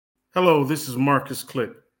Hello, this is Marcus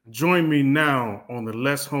Click. Join me now on the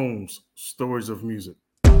Les Holmes Stories of Music.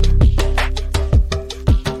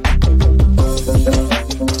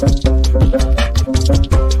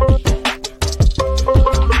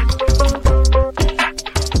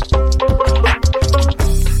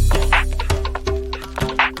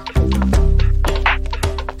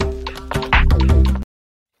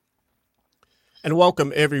 And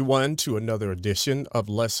welcome everyone to another edition of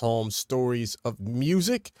Les Holmes Stories of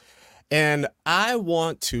Music. And I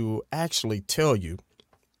want to actually tell you,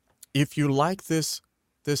 if you like this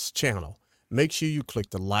channel, make sure you click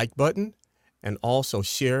the like button and also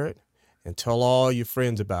share it and tell all your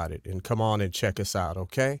friends about it and come on and check us out,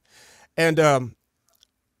 okay? And I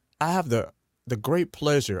have the great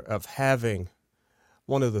pleasure of having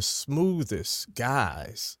one of the smoothest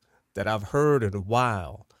guys that I've heard in a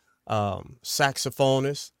while.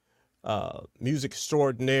 Saxophonist, music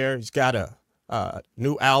extraordinaire. He's got a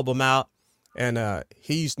new album out, and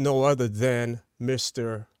he's no other than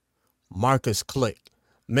Mr. Marcus Click.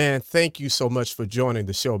 Man, thank you so much for joining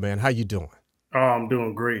the show, man. How you doing? Oh, I'm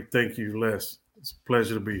doing great. Thank you, Les. It's a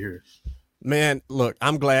pleasure to be here. Man, look,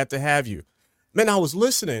 I'm glad to have you. Man, I was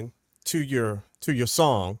listening to your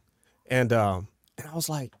song, and I was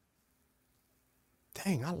like,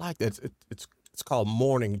 dang, I like that. It's called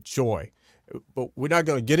Morning Joy, but we're not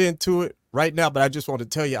going to get into it right now. But I just want to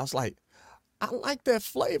tell you, I was like, I like that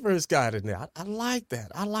flavor it's got in there. I like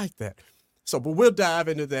that. I like that. So, but we'll dive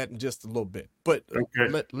into that in just a little bit. But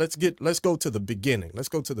Okay. let's go to the beginning. Let's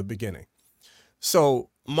go to the beginning. So,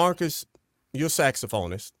 Marcus, you're a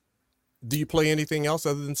saxophonist. Do you play anything else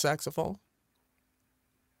other than saxophone?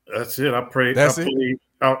 That's it. I pray. I That's it. play.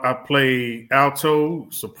 I play alto, Okay.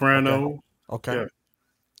 soprano. Okay. Yeah,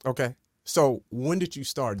 Okay. So, when did you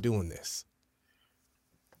start doing this?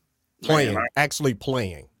 man. Playing, actually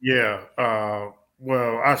playing. Yeah.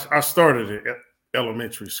 Well, I started at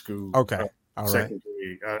elementary school, Okay. All right. second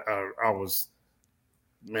grade. I was,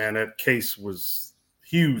 man. That case was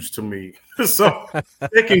huge to me. So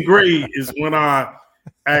second grade is when I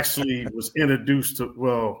actually was introduced to.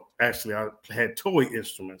 Well, actually, I had toy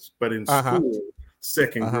instruments, but in Uh huh. school,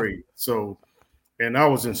 second Uh huh. grade. So, and I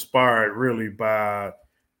was inspired really by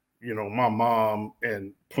my mom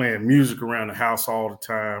and playing music around the house all the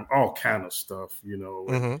time, all kind of stuff. And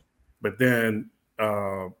Mm-hmm. but then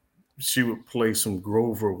uh, she would play some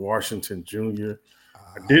Grover Washington Jr.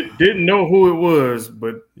 I didn't know who it was,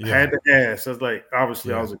 but Yeah. had to ask. I was like,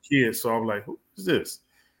 obviously I Yeah. was a kid, so I'm like, who is this?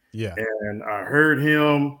 Yeah. And I heard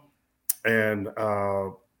him and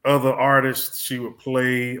other artists she would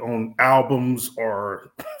play on albums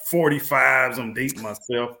or 45s. I'm dating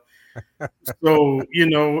myself. So,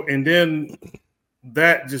 and then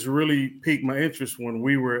that just really piqued my interest when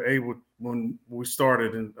we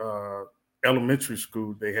started in elementary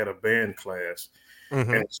school. They had a band class,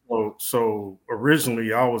 Mm-hmm. and so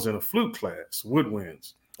originally I was in a flute class,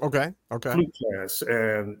 woodwinds Okay. Okay. flute class,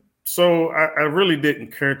 and so I really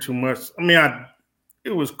didn't care too much. I mean,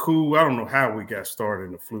 it was cool. I don't know how we got started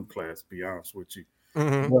in the flute class, to be honest with you,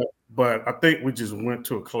 Mm-hmm. but I think we just went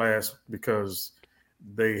to a class because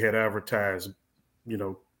they had advertised,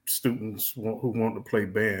 students who wanted to play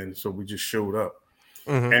band, so we just showed up.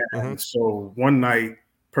 Mm-hmm. Mm-hmm. And so one night,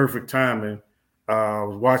 perfect timing, I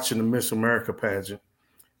was watching the Miss America pageant,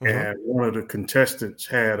 Mm-hmm. and one of the contestants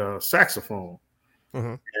had a saxophone.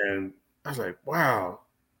 Mm-hmm. And I was like, wow,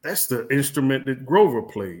 that's the instrument that Grover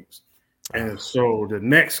plays. And Ah, so the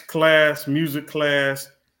next class, music class,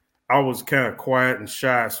 I was kind of quiet and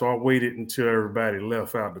shy. So I waited until everybody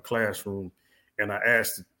left out the classroom. And I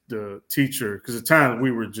asked the teacher, because at times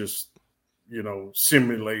we were just,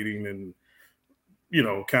 simulating and,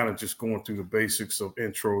 kind of just going through the basics of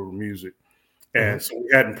intro to music. mm-hmm. And so we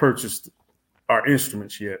hadn't purchased our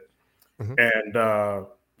instruments yet. Mm-hmm. And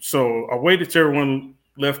so I waited till everyone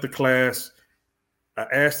left the class. I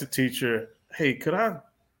asked the teacher, hey, could I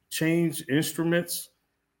change instruments?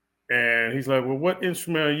 And he's like, well, what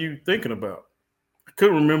instrument are you thinking about? I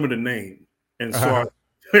couldn't remember the name. And so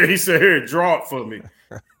Uh-huh. he said, here, draw it for me.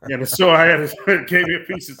 And so I had gave me a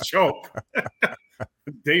piece of chalk,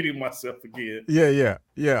 dating myself again. Yeah. Yeah.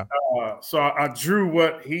 Yeah. So I drew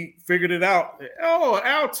what he figured it out. Oh,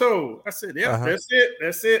 alto. I said, yep, Uh-huh. that's it.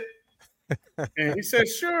 That's it. And he said,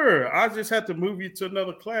 sure. I just have to move you to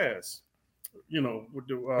another class, with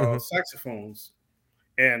the Mm-hmm. saxophones.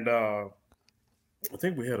 And I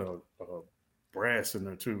think we had a brass in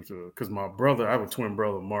there too, because my brother, I have a twin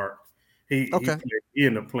brother, Mark. Okay. He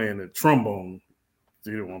ended up playing the trombone.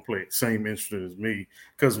 He didn't want to play the same instrument as me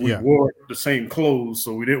because we Yeah. wore the same clothes,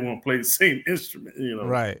 so we didn't want to play the same instrument.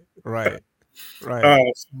 Right. Right. Right.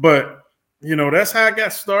 Uh, but that's how I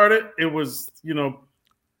got started. It was,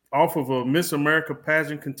 off of a Miss America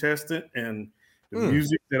pageant contestant and the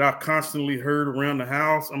music that I constantly heard around the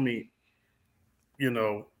house.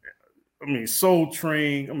 Soul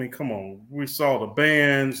Train. Come on. We saw the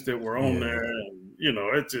bands that were on there. And,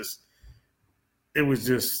 it was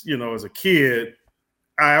just, as a kid,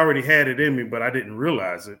 I already had it in me, but I didn't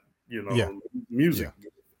realize it, music. Yeah.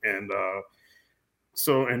 And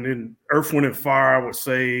and then Earth, Wind, and Fire, I would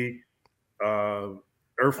say,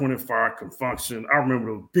 Earth, Wind, and Fire, Con Funk Shun. I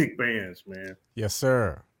remember those big bands, man. Yes,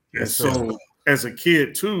 sir. Yes, and so as a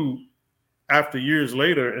kid too, after years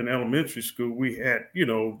later in elementary school, we had,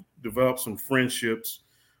 developed some friendships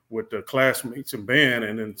with the classmates in band,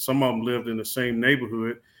 and then some of them lived in the same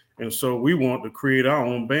neighborhood. And so we want to create our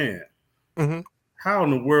own band. Mm-hmm. How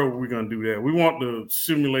in the world are we going to do that? We want to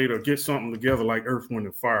simulate or get something together like Earth, Wind,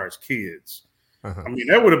 and Fire as kids. Uh-huh.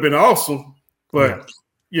 That would have been awesome, but,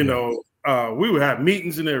 we would have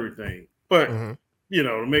meetings and everything. But, to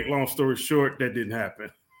make long story short, that didn't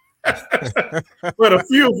happen. But a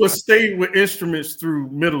few of us stayed with instruments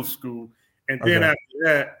through middle school. And then after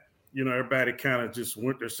that, everybody kind of just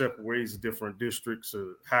went their separate ways, different districts of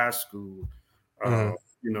high school,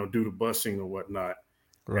 due to busing or whatnot.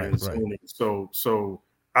 Right. So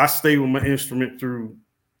I stayed with my instrument through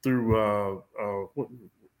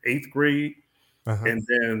 8th grade. Uh-huh. And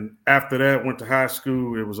then after that, went to high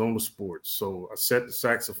school. It was on the sports. So I set the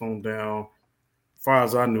saxophone down. As far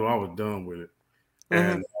as I knew, I was done with it.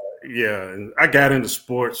 And and I got into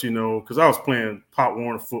sports, because I was playing Pop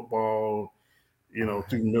Warner football,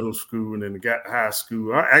 through middle school, and then got to high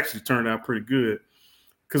school. I actually turned out pretty good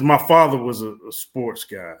because my father was a sports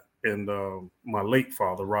guy, and my late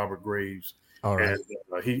father, Robert Graves, and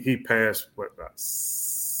he passed about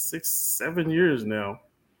 6-7 years now.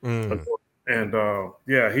 And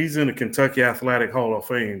he's in the Kentucky Athletic Hall of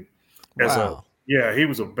Fame. He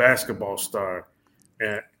was a basketball star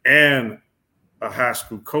and a high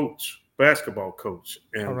school basketball coach.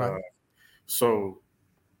 And so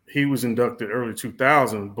he was inducted early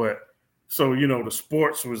 2000, but so, the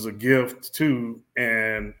sports was a gift too.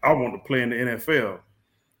 And I wanted to play in the NFL.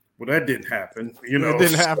 Well, that didn't happen, It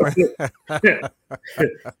didn't happen.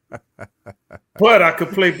 But I could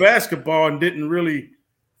play basketball and didn't really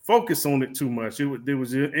focus on it too much. It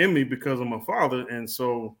was in me because of my father. And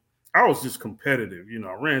so I was just competitive,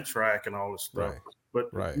 I ran track and all this stuff. Right.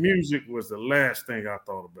 But music was the last thing I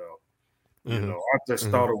thought about. I just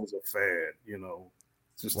thought it was a fad,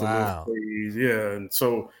 just a little craze. Yeah. And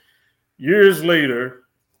so years later,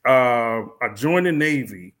 I joined the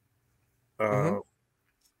Navy. I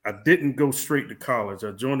didn't go straight to college.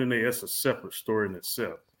 I joined the Navy. That's a separate story in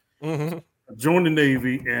itself. I joined the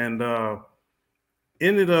Navy and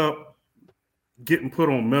ended up getting put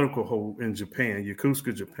on medical hold in Japan,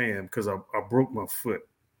 Yokosuka, Japan, because I broke my foot.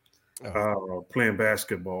 Playing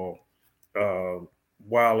basketball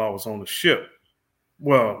while I was on the ship.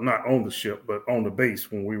 Well, not on the ship, but on the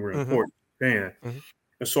base when we were in Port Japan.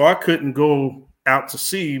 And so I couldn't go out to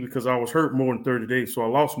sea because I was hurt more than 30 days. So I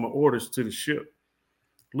lost my orders to the ship.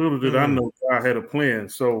 Little did I know I had a plan.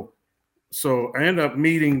 So I ended up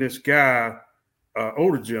meeting this guy,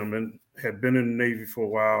 older gentleman, had been in the Navy for a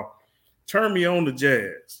while, turned me on to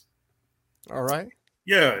jazz. All right.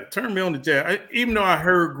 Yeah, it turned me on to jazz. Even though I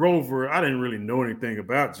heard Grover, I didn't really know anything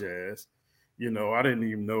about jazz. I didn't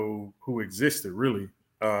even know who existed, really,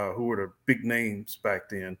 who were the big names back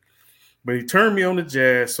then. But he turned me on to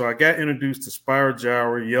jazz, so I got introduced to Spyro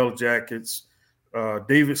Gyra, Yellow Jackets,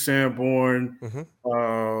 David Sanborn,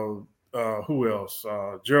 who else?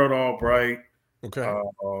 Gerald Albright. Okay.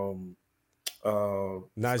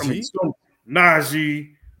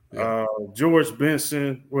 Najee. George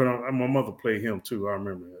Benson. Well, my mother played him too. I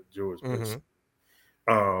remember that, George Benson.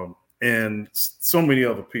 And so many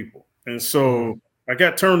other people. And so I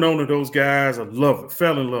got turned on to those guys. I loved it,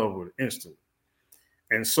 fell in love with it instantly.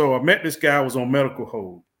 And so I met this guy, I was on medical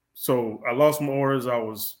hold. So I lost my orders. I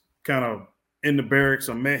was kind of in the barracks.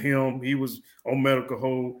 I met him. He was on medical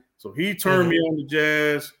hold. So he turned me on to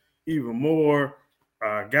jazz even more.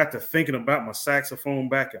 I got to thinking about my saxophone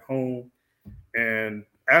back at home. And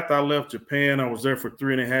after I left Japan, I was there for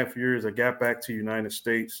 3.5 years. I got back to the United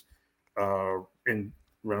States in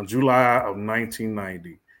around July of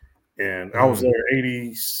 1990. And I was there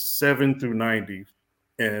 87 through 90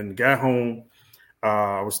 and got home.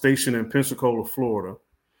 I was stationed in Pensacola, Florida.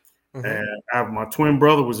 And my twin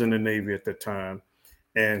brother was in the Navy at that time.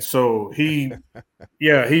 And so he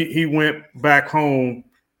went back home,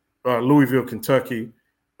 Louisville, Kentucky,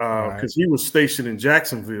 because he was stationed in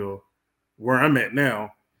Jacksonville, where I'm at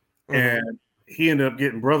now. And he ended up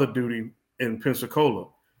getting brother duty in Pensacola.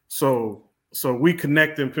 So So we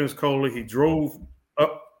connected in Pensacola. He drove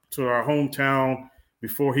up to our hometown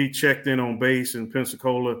before he checked in on base in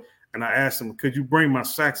Pensacola, and I asked him, "Could you bring my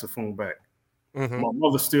saxophone back?" Mm-hmm. My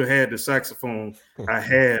mother still had the saxophone I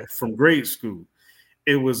had from grade school.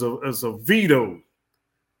 It was a Vito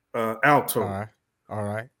alto. All right. All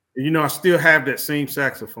right. And, I still have that same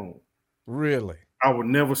saxophone. Really? I would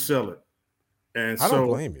never sell it. And I don't so,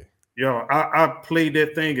 blame you. I played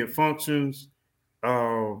that thing at functions.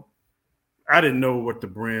 Uh, I didn't know what the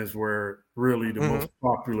brands were really the Mm-hmm. most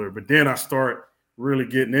popular, but then I start really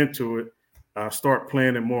getting into it. I start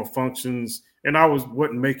playing in more functions, and I wasn't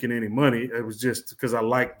making any money. It was just because I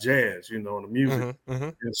like jazz, the music. Mm-hmm. Mm-hmm.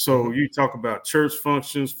 And so Mm-hmm. you talk about church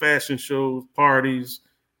functions, fashion shows, parties,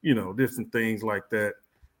 different things like that.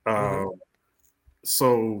 Mm-hmm. Uh,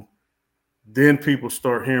 so then people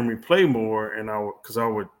start hearing me play more, and because I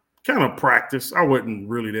would kind of practice. I wasn't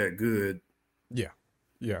really that good Yeah.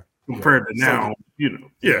 Yeah. Yeah. compared to So you, now,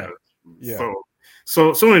 yeah. yeah. Yeah.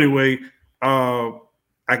 So anyway,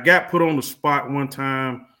 I got put on the spot one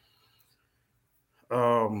time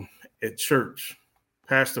at church.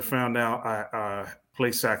 Pastor found out I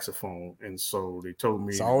play saxophone, and so they told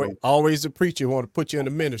It's me to always go. always the preacher want to put you in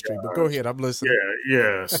the ministry, but go ahead. I'm listening.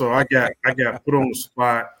 Yeah. So I got put on the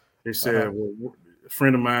spot. They said, Uh-huh. well, a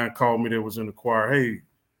friend of mine called me that was in the choir. Hey,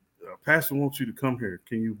 Pastor wants you to come here.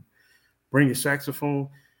 Can you bring your saxophone?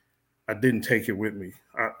 I didn't take it with me.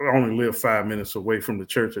 I only lived 5 minutes away from the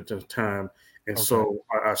church at the time. And Okay. so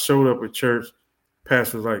I showed up at church.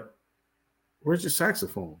 Pastor was like, "Where's your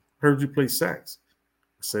saxophone? Heard you play sax."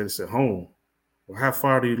 I said, "It's at home." Well, how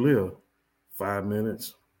far do you live? 5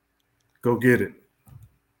 minutes. Go get it.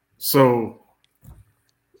 So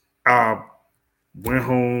I went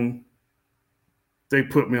home. They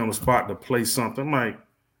put me on the spot to play something. I'm like,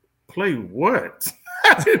 play what?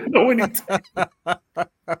 I didn't know anything.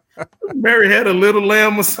 Mary had a little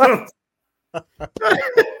lamb or something.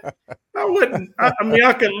 I wouldn't. I mean,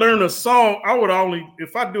 I could learn a song. I would only,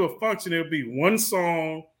 if I do a function, it'll be one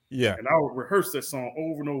song, Yeah. and I would rehearse that song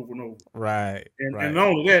over and over and over. Right. And Right. not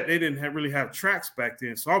only that, they didn't really have tracks back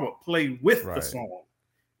then, so I would play with the Right. song.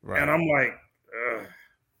 And Right. I'm like, ugh.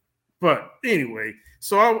 But anyway,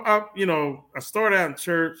 so I started out in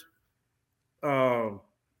church. Uh,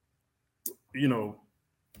 you know,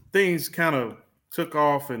 things kind of took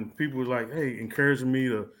off, and people were like, "Hey," encouraging me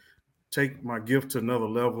to take my gift to another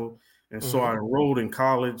level. And so Mm-hmm. I enrolled in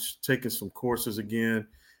college, taking some courses again.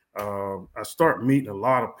 I start meeting a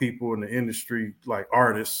lot of people in the industry, like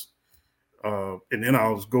artists. And then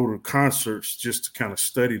I'll go to concerts just to kind of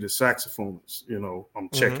study the saxophones, I'm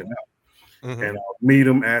checking Mm-hmm. out. Mm-hmm. And I'll meet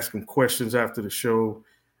them, ask them questions after the show.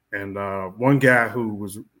 And one guy who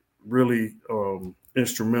was really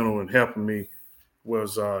instrumental in helping me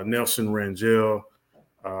was Nelson Rangel,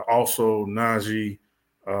 also Najee.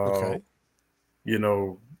 Uh, Okay.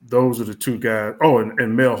 those are the two guys. Oh,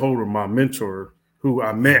 and Mel Holder, my mentor, who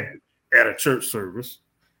I met Mm-hmm. at a church service,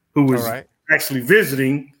 who All was right. actually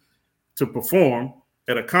visiting to perform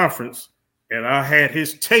at a conference, and I had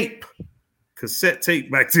his cassette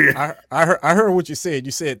tape back then. I heard what you said.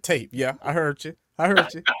 You said tape. Yeah, I heard you. I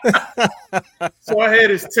heard you. So I had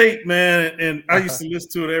his tape, man, and I used Uh-huh. to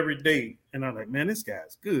listen to it every day. And I'm like, man, this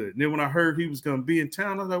guy's good. And then when I heard he was going to be in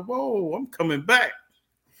town, I was like, whoa, I'm coming back.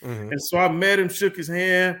 Mm-hmm. And so I met him, shook his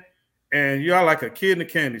hand, and y'all like a kid in a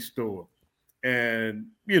candy store. And,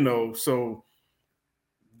 so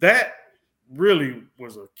that really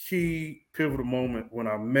was a key pivotal moment when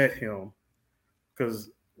I met him, because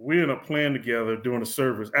we ended up playing together during the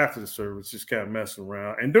service, after the service, just kind of messing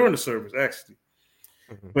around, and during the service, actually.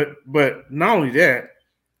 Mm-hmm. But not only that,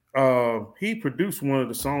 he produced one of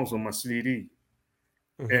the songs on my CD,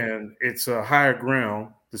 Mm-hmm. and it's Higher Ground,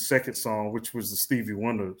 the second song, which was the Stevie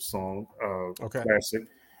Wonder song, Okay. classic.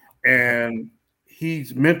 Okay. And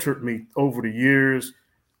he's mentored me over the years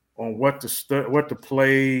on what to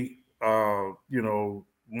play, to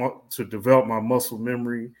develop my muscle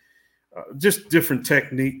memory, just different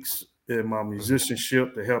techniques in my Mm-hmm.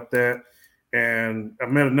 musicianship to help that. And I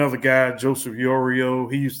met another guy, Joseph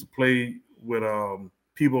Yorio. He used to play with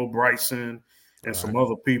Peebo Bryson All and some right.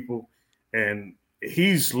 other people. And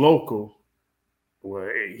he's local. Well,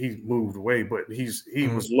 he moved away, but he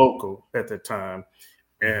Mm-hmm. was local at that time.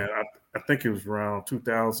 Mm-hmm. And I think it was around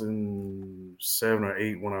 2007 or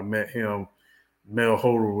 8 when I met him. Mel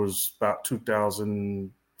Holder was about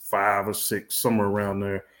 2005 or 6, somewhere around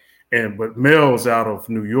there. But Mel is out of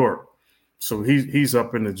New York, so he's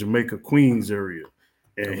up in the Jamaica Queens area, All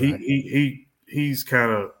and right. he's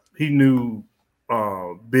kind of, he knew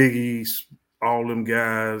Biggie's, all them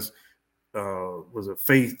guys. Was it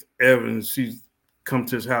Faith Evans? She's come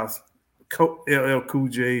to his house LL Cool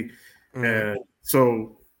J. Mhm. And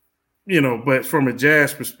so, but from a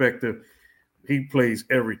jazz perspective, he plays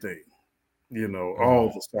everything,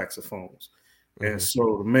 all the saxophones. And Mhm.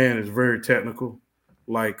 so the man is very technical,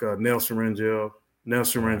 like Nelson Rangel.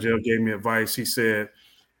 Nelson Right. Rangel gave me advice. He said,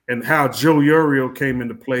 and how Joe Uriel came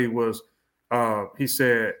into play was, he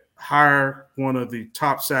said, hire one of the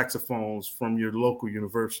top saxophones from your local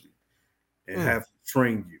university and Mm. have him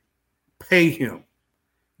train you. Pay him.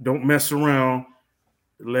 Don't mess around.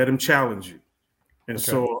 Let him challenge you. And Okay.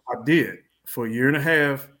 so I did for a year and a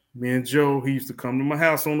half. Me and Joe, he used to come to my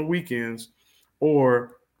house on the weekends,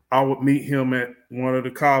 or I would meet him at one of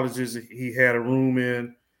the colleges he had a room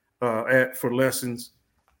in at for lessons,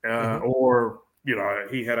 Mhm. or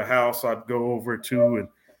he had a house I'd go over to,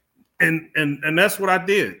 and that's what I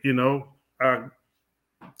did. I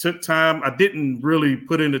took time. I didn't really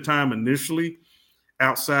put in the time initially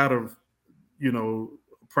outside of you know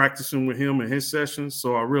practicing with him in his sessions.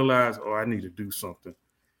 So I realized, I need to do something.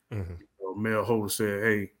 Mhm. Mel Holder said,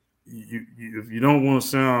 "Hey, if you don't want to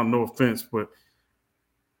sound, no offense, but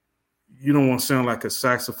you don't want to sound like a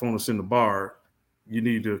saxophonist in the bar, you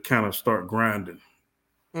need to kind of start grinding."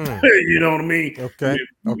 Mm. You know what I mean? Okay.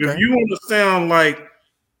 If Okay. you want to sound like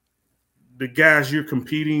the guys you're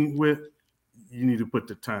competing with, you need to put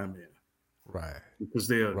the time in Right. because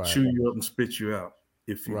they'll Right. chew you up and spit you out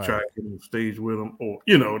if you try Right. to get on stage with them,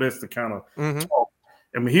 or that's the kind of Mhm. talk.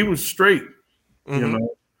 I mean, he was straight, you Mhm.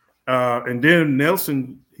 know. And then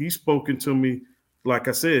Nelson, he spoken to me, like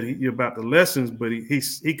I said, about the lessons, but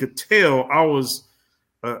he could tell I was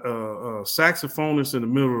a saxophonist in the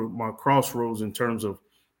middle of my crossroads in terms of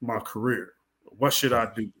my career. What should I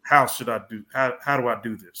Right. do? How should I do? How do I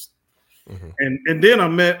do this? Mhm. And then I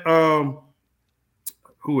met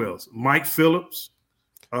who else? Mike Phillips,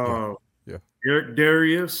 Yeah. uh, Yeah. Eric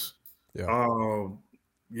Darius. Yeah.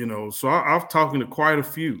 So I've talked to quite a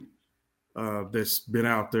few that's been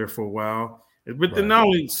out there for a while. But then Right. not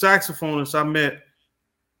only saxophonists, I met.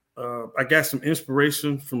 I got some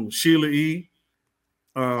inspiration from Sheila E.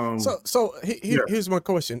 So Yeah, here's my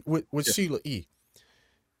question with yeah. Sheila E.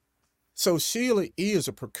 So Sheila E is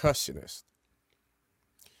a percussionist.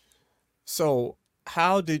 So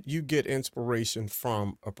how did you get inspiration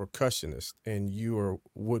from a percussionist and your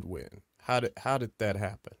woodwind? How did that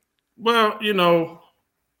happen? Well,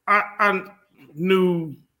 I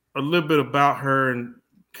knew a little bit about her and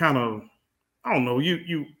kind of I don't know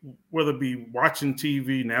you whether it be watching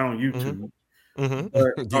TV now on Mhm. YouTube, Mhm.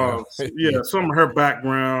 but Yeah. Yeah. yeah, some of her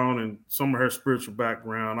background and some of her spiritual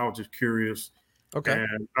background, I was just curious, Okay.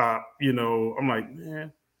 and I'm like,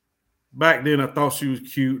 man, back then I thought she was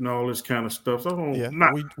cute and all this kind of stuff. So Yeah.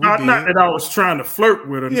 not We not, not did. that I was trying to flirt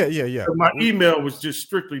with her. Yeah. Yeah. Yeah. My We email was just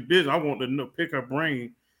strictly business. I wanted to pick her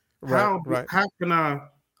brain. right. Right. How can I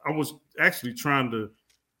was actually trying to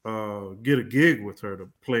get a gig with her to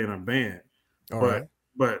play in her band, All but right.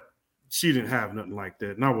 but she didn't have nothing like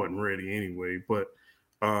that, and I wasn't ready anyway. But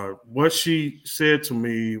what she said to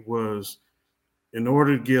me was, in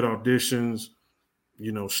order to get auditions,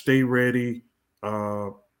 stay ready,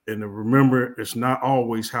 and to remember, it's not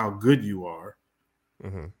always how good you are.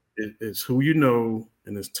 Mhm. It's who you know,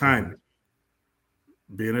 and it's Mhm. timing.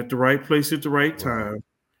 Being at the right place at the right Right. time,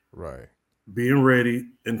 Right. being ready,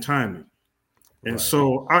 and timing. And Right.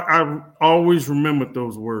 so I always remembered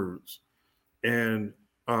those words. And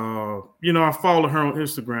I follow her on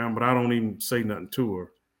Instagram, but I don't even say nothing to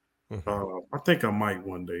her. Mhm. I think I might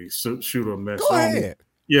one day shoot her a Go message. I don't know. ahead. I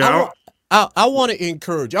Yeah, want. I want to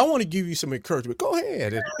encourage you. I want to give you some encouragement. Go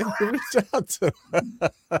ahead and reach out to. Go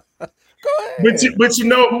but ahead. you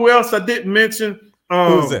know who else I didn't mention?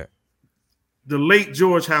 Who's that? The late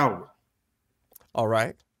George Howard. All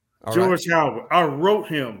right. All right. George Howard. I wrote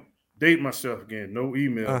him. Date myself again. No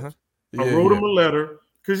emails. Uh-huh. I Yeah, wrote him yeah. a letter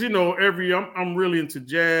because I'm really into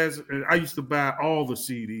jazz, and I used to buy all the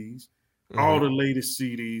CDs, all Mhm. the latest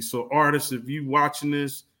CDs. So artists, if you watching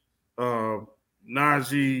this, uh,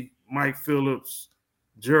 Najee, Mike Phillips,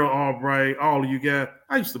 Gerald Albright, all of you guys,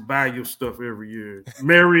 I used to buy your stuff every year.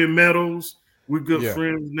 Marion Meadows, we're good Yeah.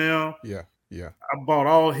 friends now. Yeah. Yeah. I bought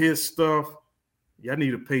all his stuff. Y'all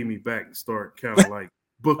need to pay me back and start kind of like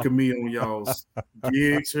booking me on y'all's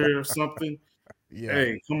gigs here or something. Yeah.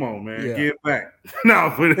 Hey, come on, man, Yeah. get back.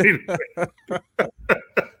 No, but anyway,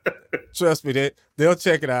 Trust me, they'll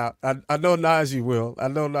check it out. I know Najee will. I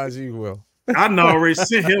know Najee will. I done already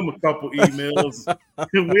sent him a couple emails.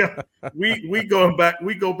 We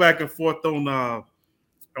go back and forth on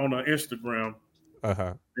Instagram,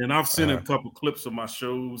 Uh-huh. and I've sent him Uh-huh. a couple clips of my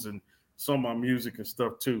shows and some of my music and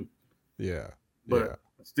stuff too. Yeah. But Yeah.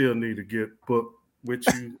 I still need to get booked with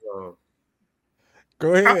you.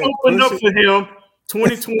 Go I ahead. opened Push up it. for him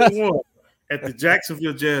 2021 at the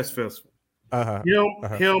Jacksonville Jazz Festival. Uh-huh.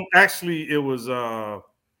 Him. Actually, it was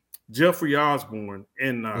Jeffrey Osborne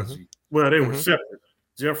and Mm-hmm. Najee. Well, they were Mm-hmm. separate.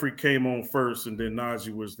 Jeffrey came on first, and then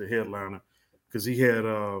Najee was the headliner because he had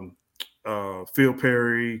Phil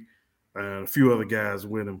Perry and a few other guys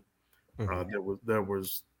with him. There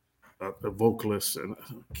was a vocalist and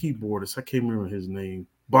a keyboardist. I can't remember his name.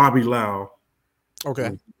 Bobby Lau Okay.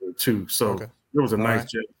 was there too. So Okay. it was a All nice right.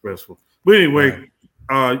 jazz festival. But Right. anyway,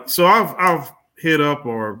 so I've hit up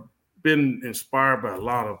or been inspired by a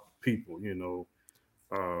lot of people,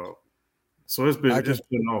 so it's I can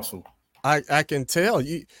been awesome. I can tell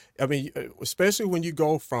you. I mean, especially when you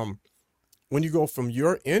go from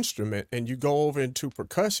your instrument and you go over into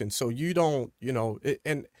percussion, so you don't,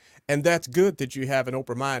 and that's good that you have an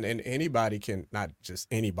open mind, and anybody can, not just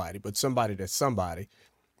anybody, but somebody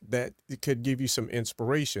that could give you some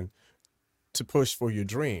inspiration to push for your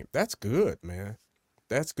dream. That's good, man.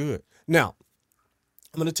 That's good. Now,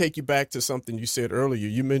 I'm going to take you back to something you said earlier.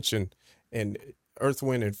 You mentioned and Earth,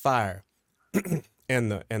 Wind, and Fire,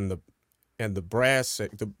 and the brass,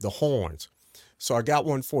 the horns. So I got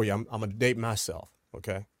one for you. I'm gonna date myself.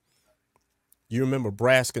 Okay. You remember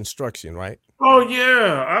Brass Construction, right? Oh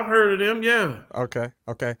yeah, I've heard of them. Yeah. Okay.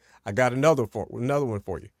 Okay. I got another one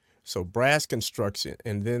for you. So Brass Construction,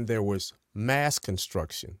 and then there was Mass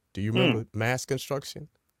Construction. Do you Mm. remember Mass Construction?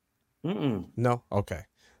 Mm-mm. No. Okay.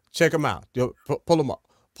 Check them out. Pull them up.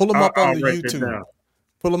 Pull them up on I'll the write that YouTube. down.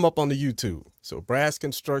 Pull them up on the YouTube. So Brass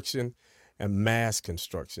Construction and Mass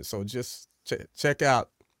Construction. So just check out,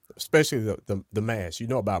 especially the mass. You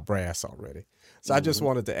know about brass already. So I just Mhm.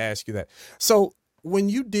 wanted to ask you that. So when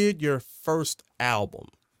you did your first album,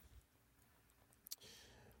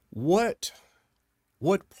 what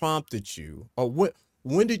prompted you, or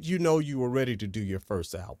when did you know you were ready to do your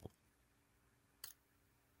first album?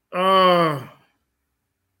 Uh,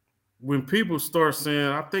 when people start saying,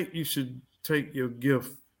 "I think you should take your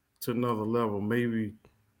gift to another level," maybe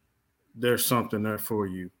there's something there for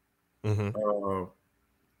you. Mm-hmm. Uh,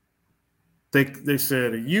 they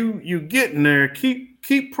said you getting there.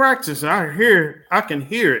 Keep practicing. I can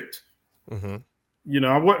hear it. Mm-hmm.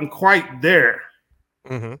 I wasn't quite there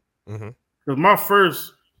Mm-hmm. Mm-hmm.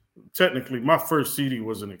 because technically my first CD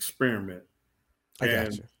was an experiment, I got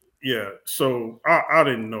and you. yeah, so I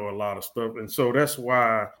didn't know a lot of stuff, and so that's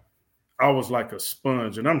why I was like a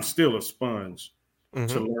sponge, and I'm still a sponge to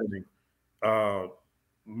Mm-hmm. learning. Uh,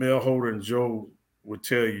 Mel Holder and Joe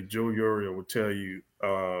Uriel would tell you,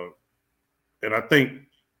 and I think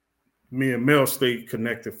me and Mel stayed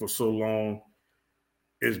connected for so long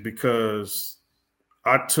is because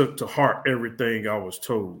I took to heart everything I was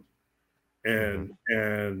told,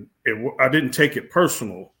 Mm-hmm. I didn't take it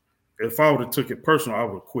personal. If I would have took it personal, I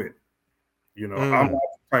would quit. I'm not Mm.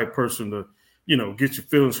 the type person to, get your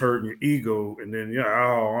feelings hurt and your ego, and then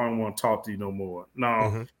oh, I don't want to talk to you no more. No,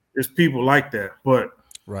 Mm-hmm. there's people like that, but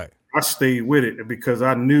Right. I stayed with it because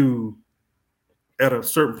I knew at a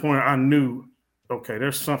certain point, okay,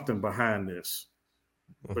 there's something behind this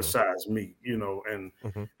Mm-hmm. besides me,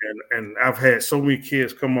 Mm-hmm. and I've had so many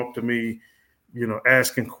kids come up to me,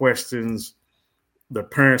 asking questions. The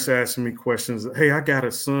parents asking me questions. Hey, I got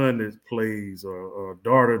a son that plays or a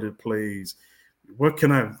daughter that plays. What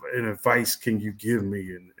and advice can you give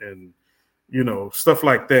me? And stuff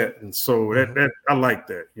like that. And so Mm-hmm. that I like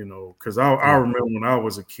that, because I Yeah. remember when I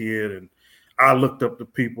was a kid and I looked up to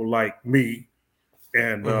people like me,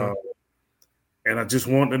 and Mm-hmm. and I just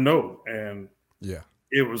wanted to know. And Yeah.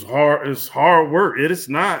 it was hard. It's hard work. It is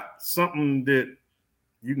not something that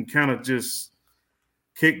you can kind of just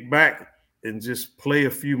kick back and just play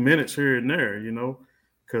a few minutes here and there,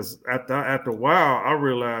 because after a while, I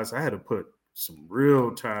realized I had to put some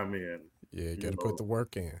real time in, Yeah, you got to put the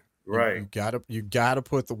work in. You right. you gotta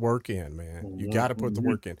put the work in, man. You Mm-hmm, gotta put the mm-hmm.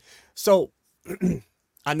 work in. So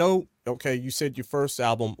I know. Okay, you said your first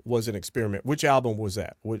album was an experiment. Which album was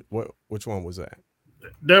that? Which one was that?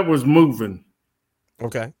 That was moving,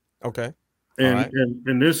 Okay. Okay. All and right.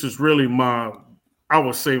 and this is really I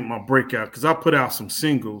would say my breakout because I put out some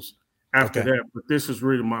singles after Okay. that, but this is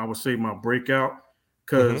really I would say my breakout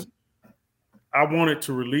Mm-hmm. because I wanted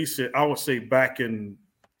to release it. I would say back in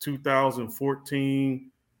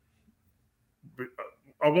 2014.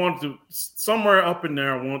 I wanted to somewhere up in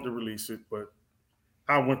there. I wanted to release it, but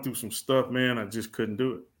I went through some stuff, man. I just couldn't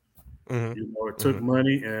do it. It Mm-hmm. took Mm-hmm.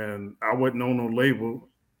 money, and I wasn't on no label.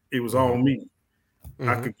 It was all Mm-hmm. me. I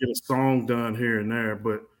Mm-hmm. could get a song done here and there,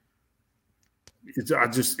 but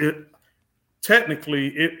it technically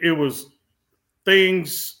it was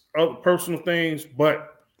things, other personal things,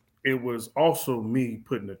 but it was also me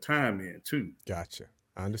putting the time in too. Gotcha.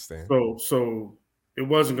 I understand. So it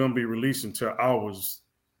wasn't going to be released until I was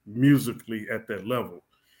musically at that level.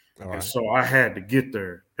 All And right. so I had to get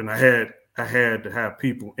there, and I had to have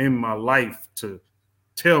people in my life to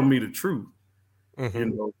tell me the truth,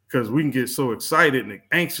 because we can get so excited and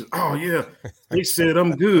anxious. Oh yeah, they said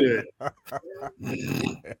I'm good.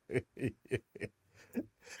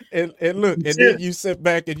 And look, and then you sit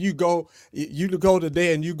back and you go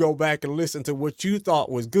today and you go back and listen to what you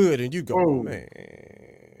thought was good, and you go, Oh, man,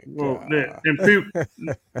 well, God. and people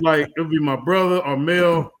like it'll be my brother or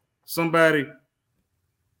Mel, somebody.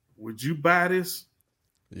 Would you buy this?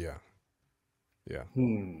 Yeah. Yeah.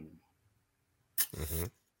 Hmm.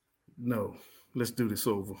 No, let's do this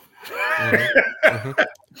over.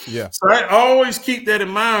 Yeah. So I always keep that in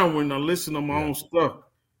mind when I listen to my Yeah. own stuff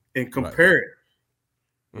and Right. compare it.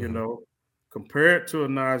 You know, compare it to a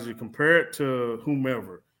Najee, compare it to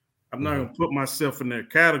whomever. I'm not gonna put myself in that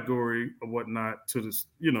category or whatnot to this,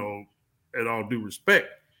 at all due respect.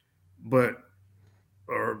 But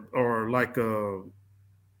or like I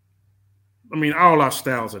mean, all our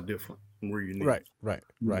styles are different and we're unique, Right. Right.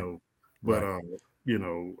 you Right. know. But Right. you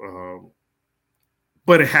know,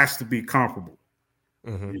 but it has to be comparable,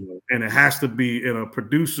 and it has to be in a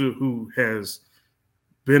producer who has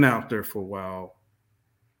been out there for a while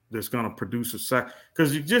that's going to produce a side.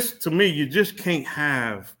 Because you just can't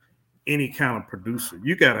have any kind of producer.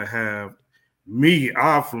 You got to have me.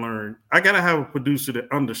 I've learned I got to have a producer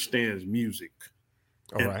that understands music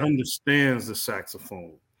All and right. understands the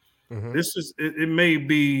saxophone. Mm-hmm. This is it may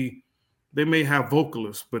be they may have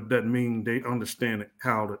vocalists, but that mean they understand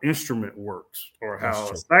how the instrument works or That's how a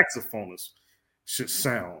true. saxophonist should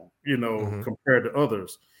sound, Mm-hmm. compared to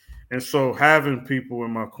others. And so having people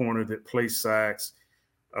in my corner that play sax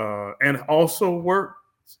and also work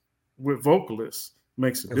with vocalists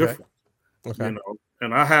makes a Okay. difference, Okay.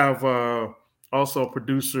 And I have also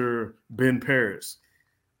producer Ben Paris.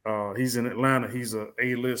 He's in Atlanta. He's a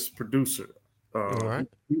A-list producer. All right.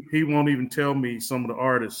 He won't even tell me some of the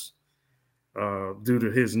artists due to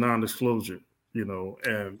his non-disclosure,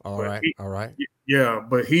 All right. All right.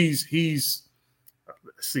 but he's he's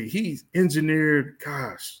engineered,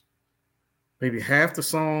 gosh, maybe half the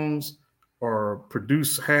songs or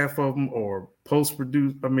produced half of them or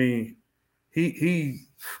post-produced. I mean, he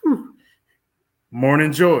whew,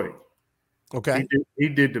 Morning Joy. Okay. He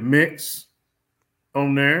did the mix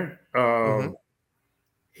on there. Mm-hmm.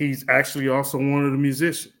 He's actually also one of the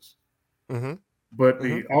musicians, Mm-hmm. but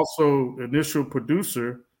Mm-hmm. the also initial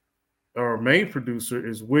producer or main producer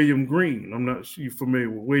is William Green. I'm not sure you're familiar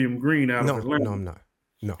with William Green out of No, Atlanta. I'm not.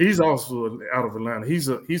 No. He's also out of Atlanta. He's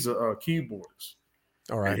a keyboardist,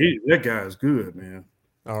 All and right. that guy is good, man.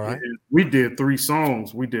 All right. We did 3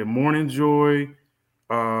 songs. We did Morning Joy,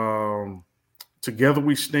 Together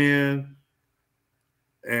We Stand,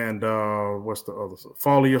 and what's the other song?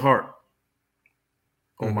 Fall of Your Heart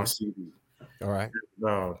on my CD. All right. Uh,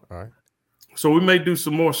 All right. so we may do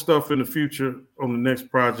some more stuff in the future on the next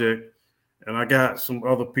project, and I got some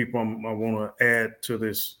other people I want to add to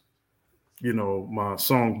this, my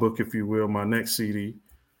songbook, if you will, my next CD.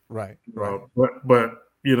 Right. Right. But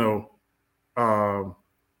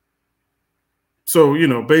so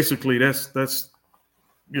basically that's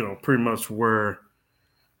pretty much where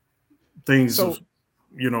things, So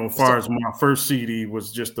as far as my first CD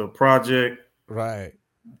was just a project. right.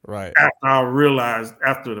 Right.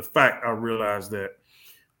 After the fact, I realized that,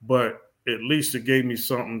 but at least it gave me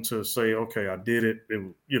something to say, okay, I did it.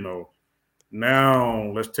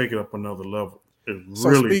 Now let's take it up another level. It So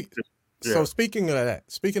really, yeah. speaking of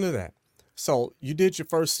that, so you did your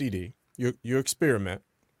first CD, your experiment,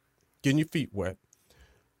 getting your feet wet.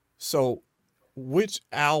 So which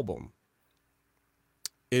album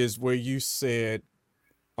is where you said,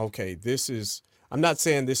 okay, I'm not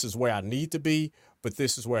saying this is where I need to be, but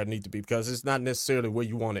this is where I need to be, because it's not necessarily where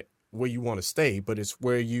you want to stay, but it's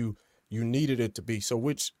where you needed it to be. So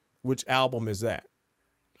which album is that?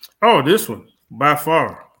 Oh, this one by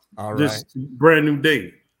far. All This right. Brand New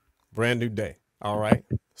Day. Brand New Day. All right.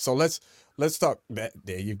 So let's talk that.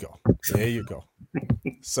 There you go. There you go.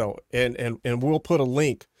 So and we'll put a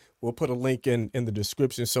link. We'll put a link in the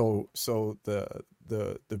description so the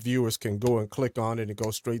viewers can go and click on it and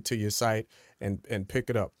go straight to your site and pick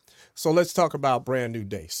it up. So let's talk about Brand New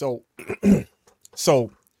Day. So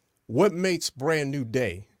so what makes Brand New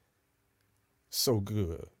Day so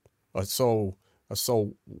good? Or so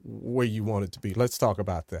where you want it to be? Let's talk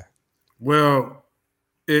about that. Well,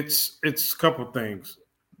 it's a couple things.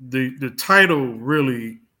 The title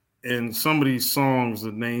really, and some of these songs,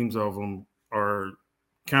 the names of them are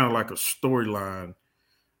kind of like a storyline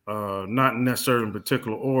not necessarily in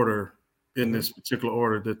particular order, in this particular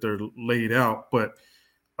order that they're laid out, but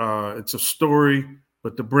it's a story.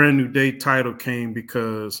 But the Brand New Day title came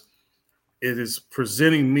because it is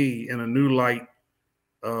presenting me in a new light,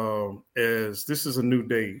 as this is a new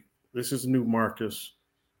day. This is a new Marcus.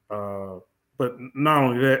 But not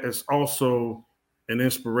only that, it's also an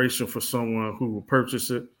inspiration for someone who will purchase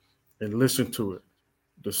it and listen to it.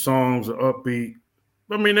 The songs are upbeat.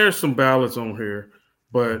 I mean, there's some ballads on here,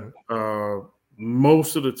 but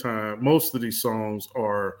most of the time, most of these songs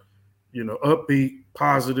are, upbeat,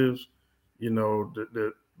 positive.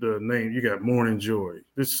 The name, you got Morning Joy.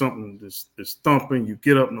 This is something that's thumping. You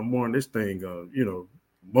get up in the morning, this thing,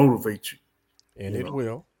 motivate you. And it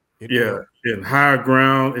will. Will. In High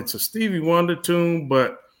Ground, it's a Stevie Wonder tune,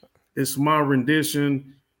 but it's my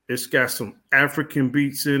rendition. It's got some African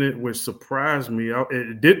beats in it, which surprised me.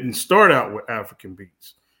 It didn't start out with African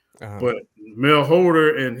beats, but Mel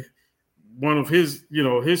Holder and one of his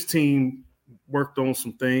team worked on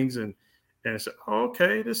some things and said, oh,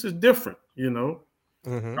 okay, this is different,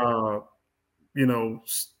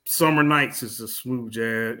 Summer Nights is a smooth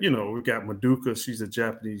jazz. We got Maduka. She's a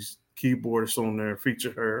Japanese keyboardist on there.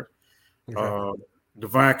 Feature her. Okay.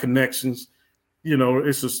 Divine Connections.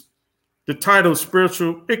 It's just the title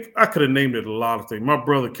Spiritual. I could have named it a lot of things. My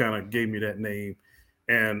brother kind of gave me that name.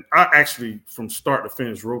 And I actually, from start to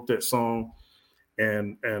finish, wrote that song.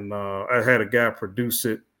 And I had a guy produce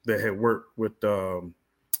it that had worked with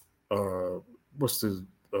what's the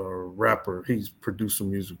rapper? He's producing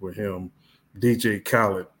music with him, DJ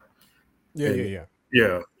Khaled. Yeah.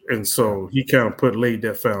 And so he kind of laid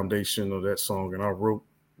that foundation of that song, and I wrote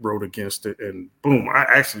against it, and boom, I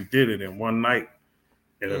actually did it in one night,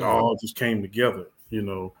 and it all just came together,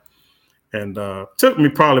 And took me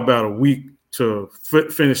probably about a week to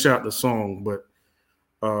finish out the song, but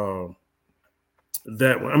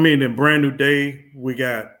that one. I mean, in Brand New Day, we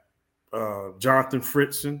got Jonathan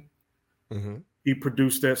Fritzen. He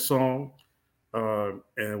produced that song,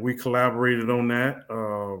 and we collaborated on that.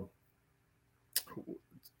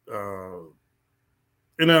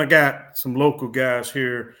 And then I got some local guys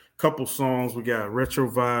here, a couple songs. We got Retro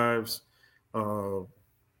Vibes,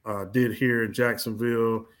 did here in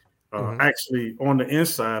Jacksonville. Actually, on the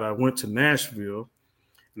inside, I went to Nashville,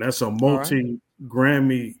 and that's a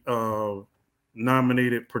multi-Grammy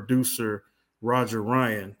nominated producer, Roger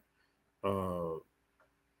Ryan.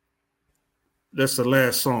 That's the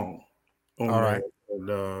last song on that.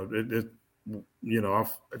 And,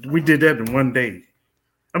 we did that in one day.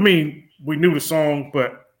 I mean, we knew the song,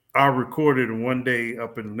 but I recorded in one day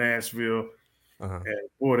up in Nashville. And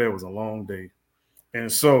boy, that was a long day. And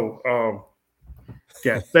so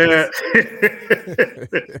got that.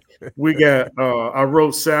 We got I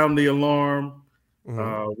wrote Sound the Alarm.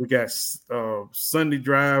 We got Sunday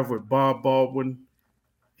Drive with Bob Baldwin.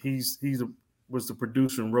 Was the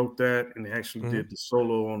producer and wrote that, and he actually did the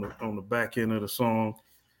solo on the back end of the song.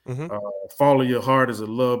 Follow Your Heart is a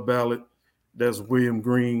love ballad. That's William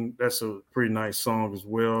Green. That's a pretty nice song as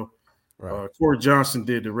well. Corey Johnson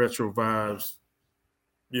did the Retro Vibes,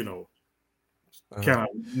 kind of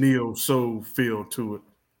neo soul feel to it.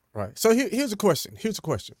 Right. So here's a question.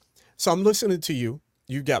 So I'm listening to you.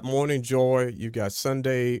 You got Morning Joy. You got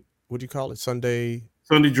Sunday. What do you call it? Sunday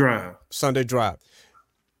Drive. Sunday Drive.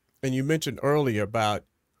 And you mentioned earlier about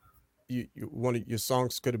one of your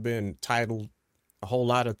songs could have been titled a whole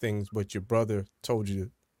lot of things, but your brother told you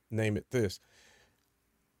to name it this.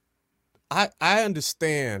 I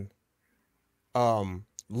understand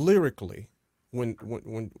lyrically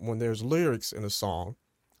when there's lyrics in a song,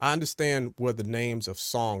 I understand where the names of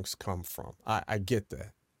songs come from. I get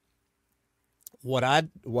that. What I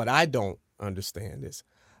don't understand is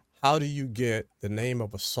how do you get the name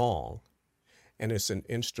of a song and it's an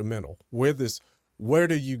instrumental? Where do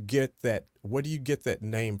you get that? Where do you get that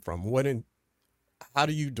name from? How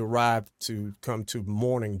do you derive to come to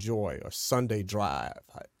Morning Joy or Sunday Drive?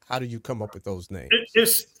 How do you come up with those names?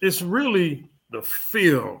 It's really the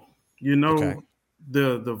feel, the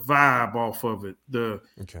vibe off of it.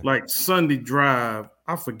 Like Sunday Drive,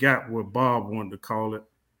 I forgot what Bob wanted to call it.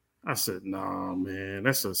 I said, nah, man,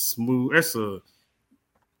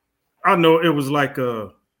 I know it was like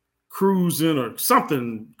a cruising or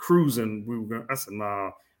something cruising. I said,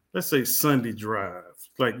 nah, let's say Sunday Drive.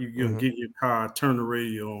 Like you can get in your car, turn the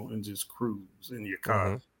radio on, and just cruise in your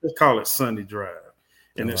car. Let's call it Sunday Drive.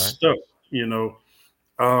 And it's stuck, I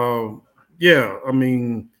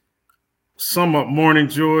mean, sum up Morning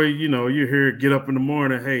Joy, you hear get up in the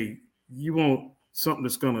morning. Hey, you want something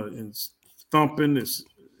that's gonna thumping, it's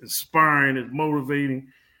inspiring, it's motivating.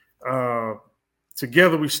 To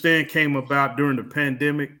Together We Stand came about during the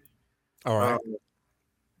pandemic. All right.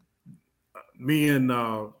 Me and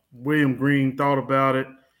William Green thought about it.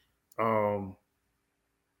 I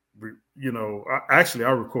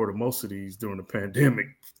recorded most of these during the pandemic.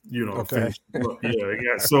 Okay.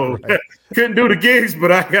 Yeah. So couldn't do the gigs,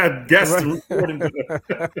 but I got guests to recording.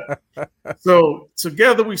 So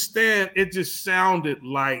Together We Stand, it just sounded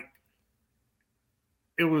like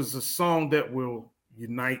it was a song that will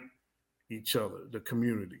unite each other, the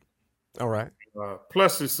community. All right.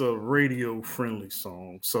 Plus, it's a radio-friendly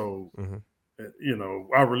song. So,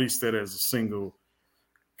 I released that as a single.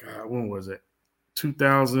 God, when was it?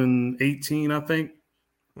 2018, I think.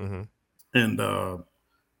 Mm-hmm. And no,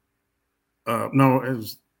 it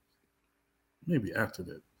was maybe after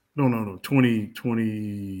that. No,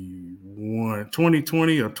 2020 or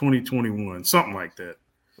 2021, something like that.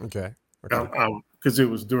 Okay. Because it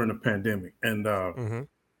was during the pandemic. And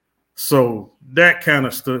so that kind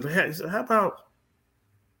of stood. Hey, how about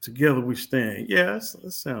Together We Stand? Yeah,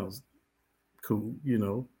 that sounds cool,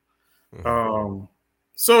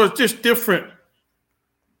 So it's just different,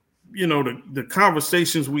 the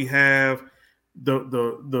conversations we have,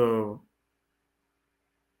 the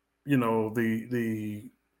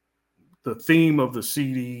theme of the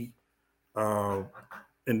CD, and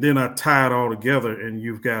then I tie it all together, and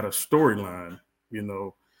you've got a storyline.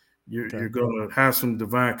 You're going to have some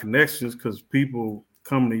divine connections because people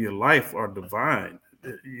coming to your life are divine.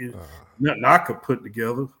 Nothing I could put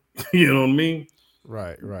together. You know what I mean?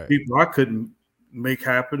 Right. People I couldn't make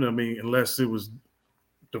happen. I mean, unless it was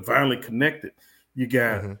divinely connected. You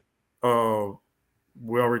got,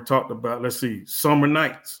 we already talked about, let's see, Summer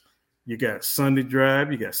Nights. You got Sunday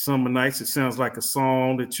Drive. You got Summer Nights. It sounds like a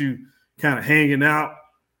song that you kind of hanging out,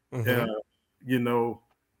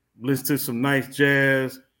 listen to some nice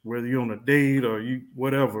jazz, whether you're on a date or you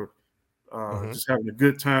whatever, just having a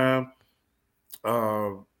good time.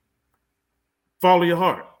 Follow Your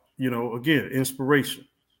Heart, again, inspiration.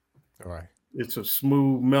 All right. It's a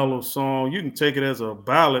smooth, mellow song. You can take it as a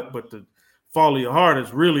ballad, but the Follow Your Heart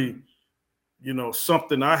is really,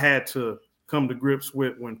 something I had to come to grips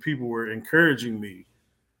with when people were encouraging me.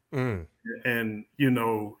 And,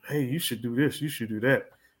 hey, you should do this, you should do that.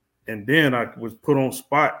 And then I was put on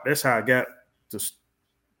spot. That's how I got to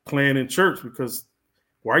playing in church, because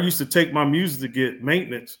where I used to take my music to get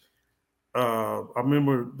maintenance, I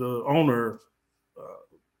remember the owner,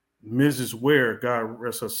 Mrs. Ware, God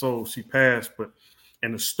rest her soul, she passed,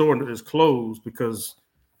 and the store is closed because,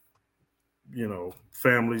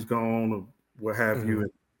 family's gone or what have you.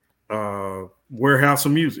 Warehouse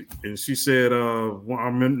of Music. And she said, I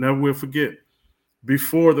never will forget,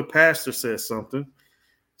 before the pastor said something,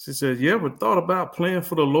 she said, "You ever thought about playing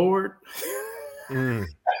for the Lord?"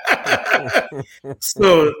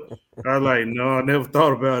 So I was like, no, I never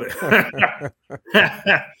thought about it.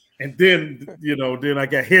 And then, then I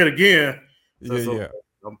got hit again. So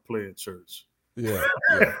I'm playing church. Yeah.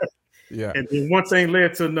 And then one thing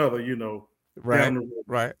led to another,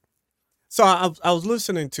 Right. So I was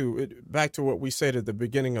listening to it, back to what we said at the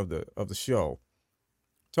beginning of the show,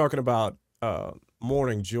 talking about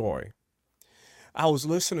Morning Joy. I was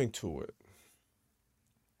listening to it.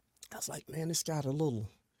 I was like, man, it's got a little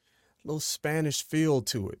Spanish feel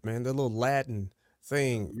to it, man. The little Latin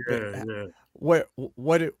thing. Yeah. Where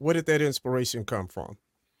did that inspiration come from?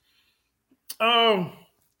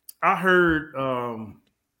 I've heard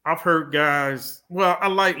guys. Well, I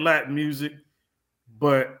like Latin music,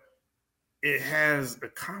 but it has a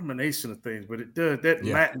combination of things. But it does that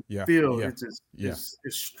Latin feel. It's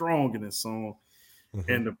strong in this song,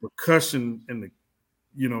 and the percussion and the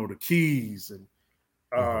keys and.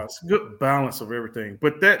 It's a good balance of everything,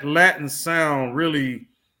 but that Latin sound really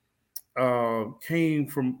came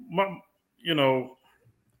from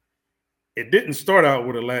it didn't start out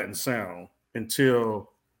with a Latin sound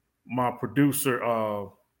until my producer,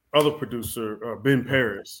 other producer, Ben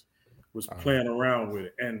Paris, was playing around with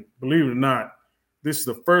it. And believe it or not, this is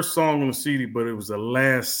the first song on the CD, but it was the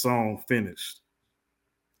last song finished.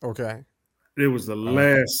 Okay. It was the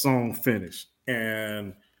last song finished.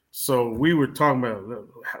 And so we were talking about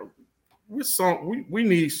we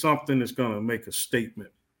need something that's going to make a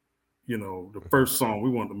statement. The first song we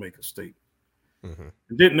wanted to make a statement.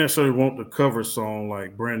 Didn't necessarily want the cover song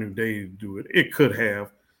like Brand New Day to do it. It could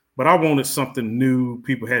have, but I wanted something new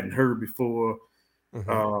people hadn't heard before. And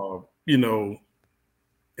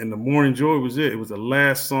the Morning Joy was it. It was the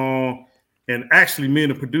last song, and actually, me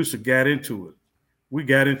and the producer got into it. We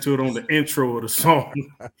got into it on the intro of the song.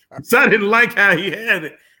 So I didn't like how he had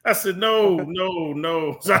it. I said, no.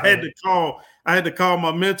 So I had to call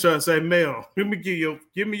my mentor and say, Mel, give me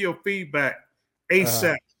your feedback.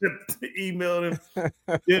 ASAP. Emailed him.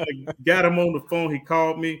 Then I got him on the phone. He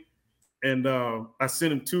called me, and I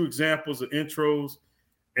sent him 2 examples of intros.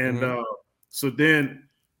 And so then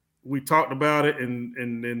we talked about it,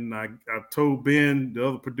 and then I told Ben, the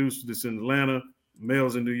other producer that's in Atlanta,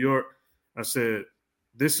 Mel's in New York, I said,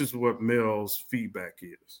 this is what Mel's feedback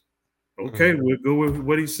is. Okay, we'll go with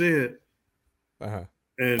what he said.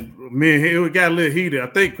 And me and him, it got a little heated. I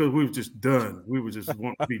think because we were just done. We were just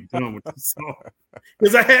wanting to be done with the song.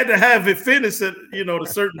 Because I had to have it finished at, a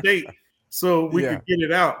certain date so we could get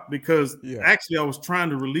it out. Because actually I was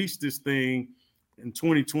trying to release this thing in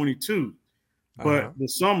 2022, but the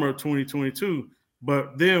summer of 2022.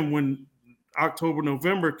 But then when October,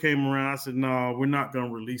 November came around, I said, no, we're not going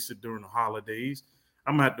to release it during the holidays.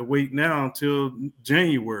 I'm going to have to wait now until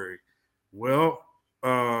January. Well,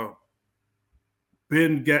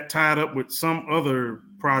 Ben got tied up with some other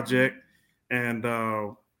project, and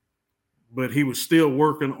but he was still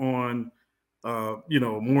working on,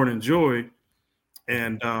 Morning Joy.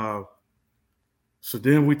 And so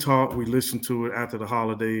then we talked, we listened to it after the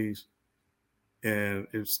holidays, and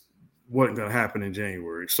it wasn't going to happen in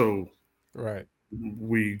January. So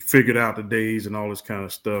we figured out the days and all this kind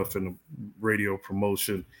of stuff and the radio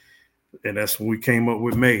promotion. And that's when we came up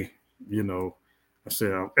with May. I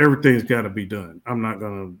said, everything's got to be done. I'm not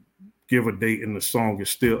going to give a date and the song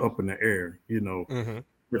is still up in the air,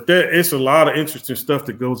 But it's a lot of interesting stuff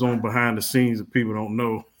that goes on behind the scenes that people don't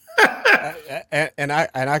know. and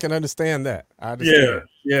I can understand that. I understand.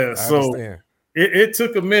 Yeah. So it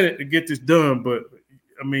took a minute to get this done, but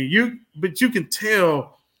I mean, you can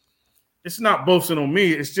tell it's not boasting on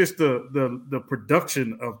me. It's just the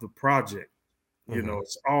production of the project.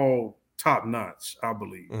 It's all top notch, I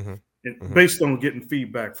believe. Based on getting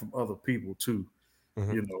feedback from other people too,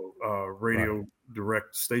 radio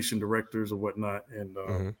station directors or whatnot.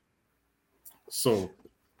 And so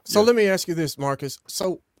let me ask you this, Marcus.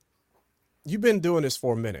 So you've been doing this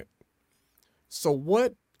for a minute. So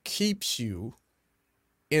what keeps you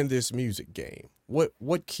in this music game?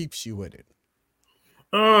 What keeps you in it?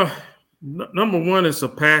 Number one, it's a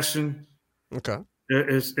passion. Okay.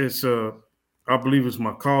 It's I believe it's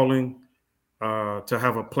my calling. To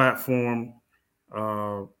have a platform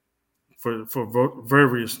for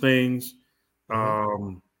various things.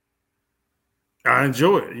 I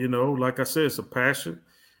enjoy it, like I said, it's a passion.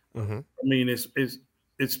 I mean,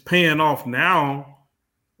 it's paying off now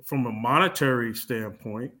from a monetary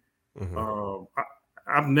standpoint.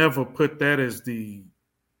 I've never put that as the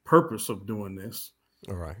purpose of doing this.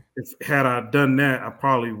 All right. Had I done that, I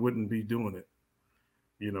probably wouldn't be doing it,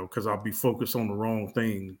 because I'll be focused on the wrong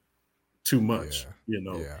thing too much,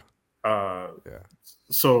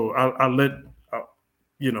 So I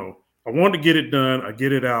wanted to get it done. I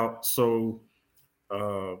get it out so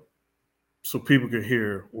people can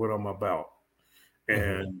hear what I'm about,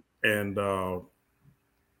 and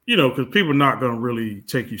because people are not going to really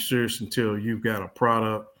take you serious until you've got a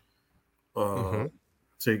product,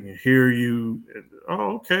 they can hear you.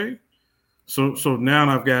 Oh, okay. So now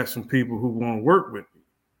I've got some people who want to work with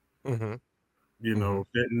me.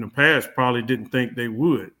 That in the past probably didn't think they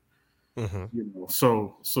would.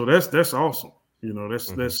 So that's awesome. That's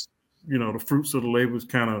the fruits of the labor is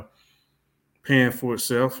kind of paying for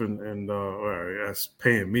itself, and that's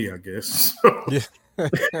paying me, I guess.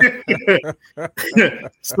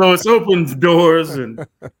 So it's opened doors, and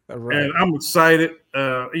I'm excited.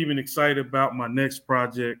 Even excited about my next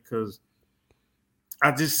project because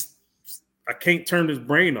I can't turn this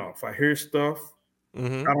brain off. I hear stuff.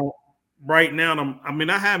 I don't. Right now,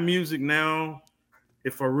 I have music now.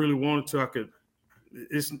 If I really wanted to, I could.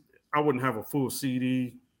 I wouldn't have a full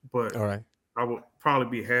CD, but I would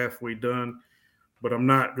probably be halfway done. But I'm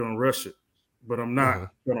not going to rush it. But I'm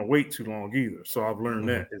not going to wait too long either. So I've learned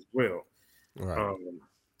that as well.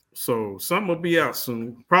 So something will be out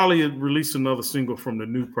soon. Probably release another single from the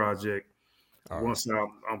new project once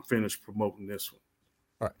I'm finished promoting this one.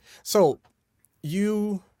 All right. So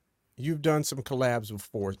you've done some collabs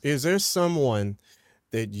before. Is there someone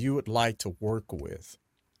that you would like to work with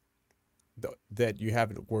that you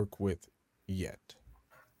haven't worked with yet?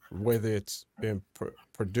 Whether it's been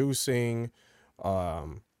producing,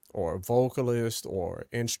 or vocalist, or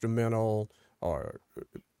instrumental, or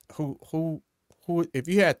who? If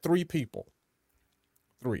you had three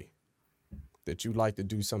that you'd like to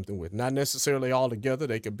do something with, not necessarily all together,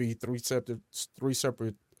 they could be three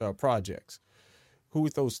separate projects. Who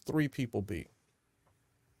would those three people be?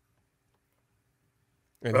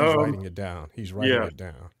 And he's writing it down. He's writing it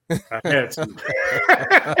down. I had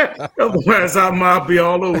to. Otherwise, I might be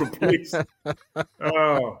all over the place.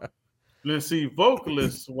 let's see,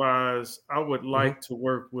 vocalist wise, I would Mhm. like to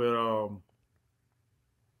work with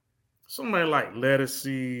somebody like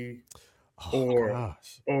Lettucey Oh or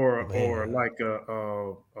gosh, or man. like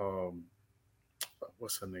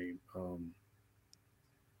what's her name? Oh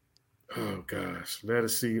gosh,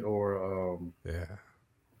 Lettucey or Yeah.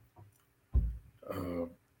 uh,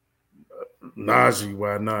 Najee.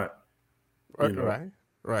 Why not? You Right, know, right,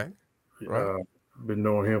 right, right, uh, been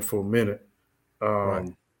knowing him for a minute.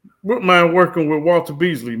 right. Wouldn't mind working with Walter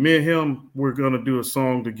Beasley. Me and him, we're gonna do a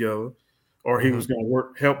song together, or he Mm-hmm. was gonna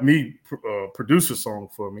help me produce a song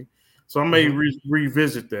for me. So I may Mm-hmm.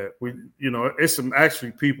 revisit that. It's some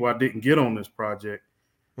actually people I didn't get on this project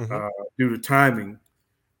Mm-hmm. uh, due to timing.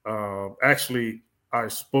 Actually, I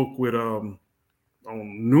spoke with on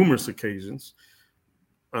numerous occasions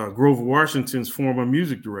Grover Washington's former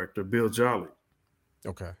music director, Bill Jolly.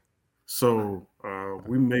 Okay. So Okay.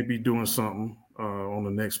 we may be doing something on the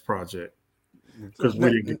next project So because we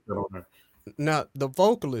didn't get that on there. now the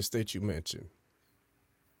vocalist that you mentioned,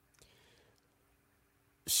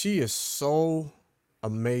 she is so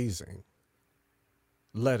amazing.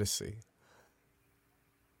 Lettucey.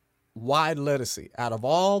 Why Lettucey? Out of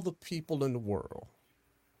all the people in the world,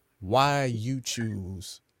 why you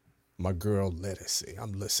choose my girl Lettucey?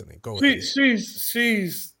 I'm listening. Go She, ahead.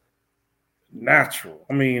 she's natural.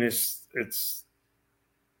 I mean, it's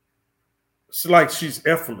like she's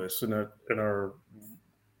effortless in her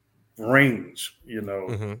range, Mm-hmm.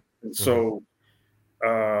 And Mm-hmm. so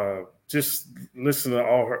just listen to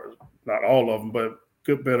all her, not all of them, but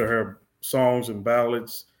good bit of her songs and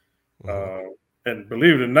ballads. Mm-hmm. Uh, and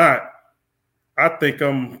believe it or not, I think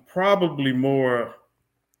I'm probably more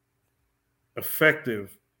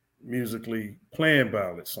effective musically playing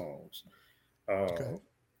ballad songs. Okay.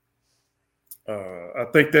 Uh, I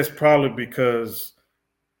think that's probably because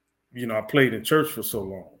I played in church for so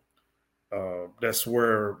long. That's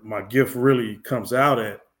where my gift really comes out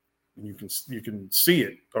at. You can see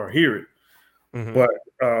it or hear it, Mm-hmm. but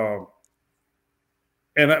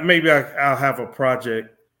and maybe I'll have a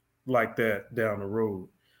project like that down the road.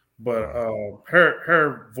 But Right.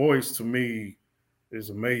 her voice to me is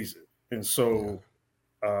amazing, and Yeah. so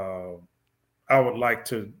uh, I would like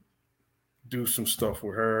to do some stuff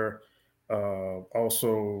with her.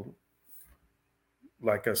 Also,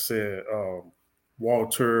 like I said,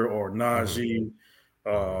 Walter or Mm-hmm. Najee.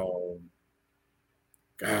 Mm-hmm.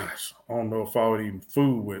 Gosh, I don't know if I would even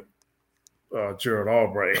fool with Gerald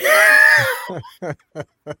Albright.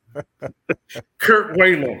 Kurt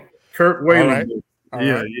Whalum. Kurt All Whalum. right. All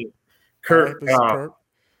Yeah, right. yeah. All right, Kurt. Mr. Kirk.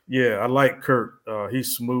 Yeah, I like Kurt.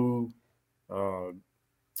 He's smooth. Uh,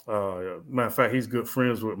 Matter of fact, he's good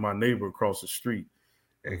friends with my neighbor across the street.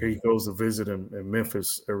 Mm-hmm. He goes to visit him in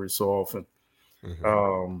Memphis every so often. Mm-hmm.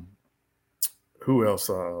 Um, who else?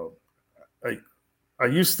 I I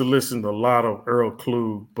used to listen to a lot of Earl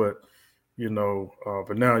Klug, but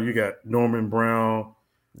but now you got Norman Brown.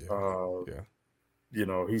 Yeah. Uh,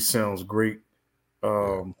 Yeah. he sounds great.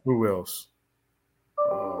 Yeah. Who else?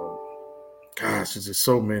 Um, Gosh, there's just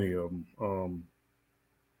so many of them.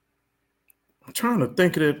 I'm trying to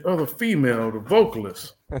think of that other female, the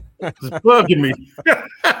vocalist. It's bugging me.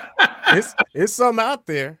 It's some out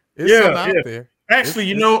there. It's Yeah, some out yeah. there.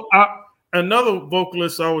 Actually, It's another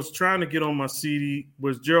vocalist I was trying to get on my CD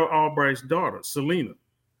was Gerald Albright's daughter, Selena.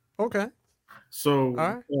 okay. So,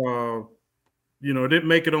 All right. didn't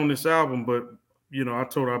make it on this album, but I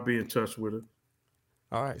told her I'd be in touch with her.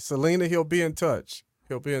 All right. Selena, he'll be in touch.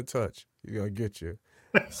 He'll be in touch. He's gonna get you.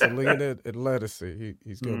 Selena and Lettucey.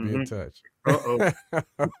 He's gonna be in Mm-hmm. touch. Uh-oh.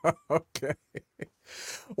 Okay.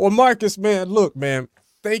 Well, Marcus, man, look, man,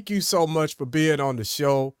 thank you so much for being on the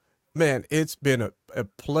show. Man, it's been a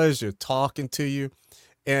pleasure talking to you.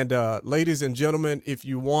 And ladies and gentlemen, if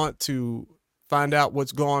you want to find out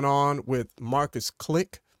what's going on with Marcus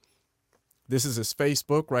Click, this is his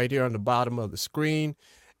Facebook right here on the bottom of the screen.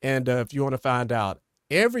 And if you want to find out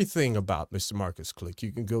everything about Mr. Marcus Click,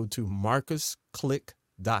 you can go to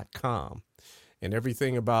marcusclick.com. And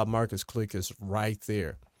everything about Marcus Click is right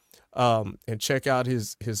there. And check out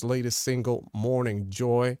his latest single, Morning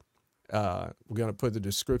Joy. We're gonna put the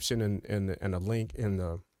description and a link in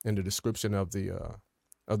the description of the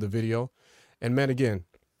video. And man, again,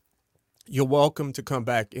 you're welcome to come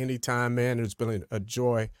back anytime, man. It's been a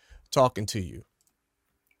joy talking to you.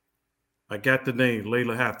 I got the name,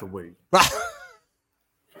 Layla Hathaway.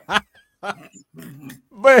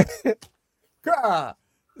 Man, God,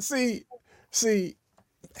 see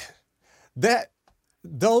that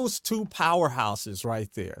those two powerhouses right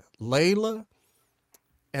there, Layla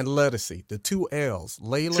and Lettucey, the two L's,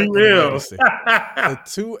 Layla Two and L's. Lettucey, the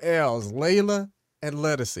two L's, Layla and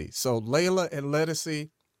Lettucey. So Layla and Lettucey,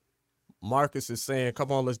 Marcus is saying,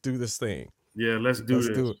 come on, let's do this thing. Yeah, let's do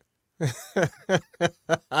it.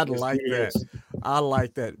 I like that. I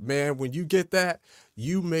like that, man. When you get that,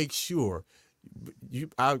 you make sure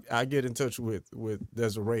I get in touch with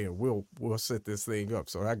Desiree, and we'll set this thing up.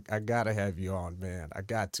 So I gotta have you on, man. I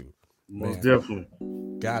got to. Most definitely.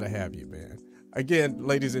 Gotta have you, man. Again,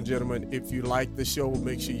 ladies and gentlemen, if you like the show,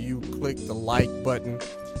 make sure you click the like button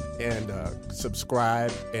and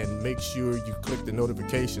subscribe, and make sure you click the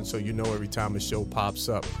notification so you know every time a show pops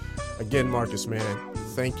up. Again, Marcus, man,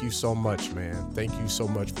 thank you so much, man. Thank you so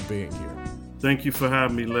much for being here. Thank you for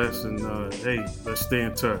having me, Les, and hey, let's stay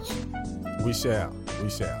in touch. We shall. We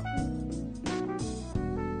shall.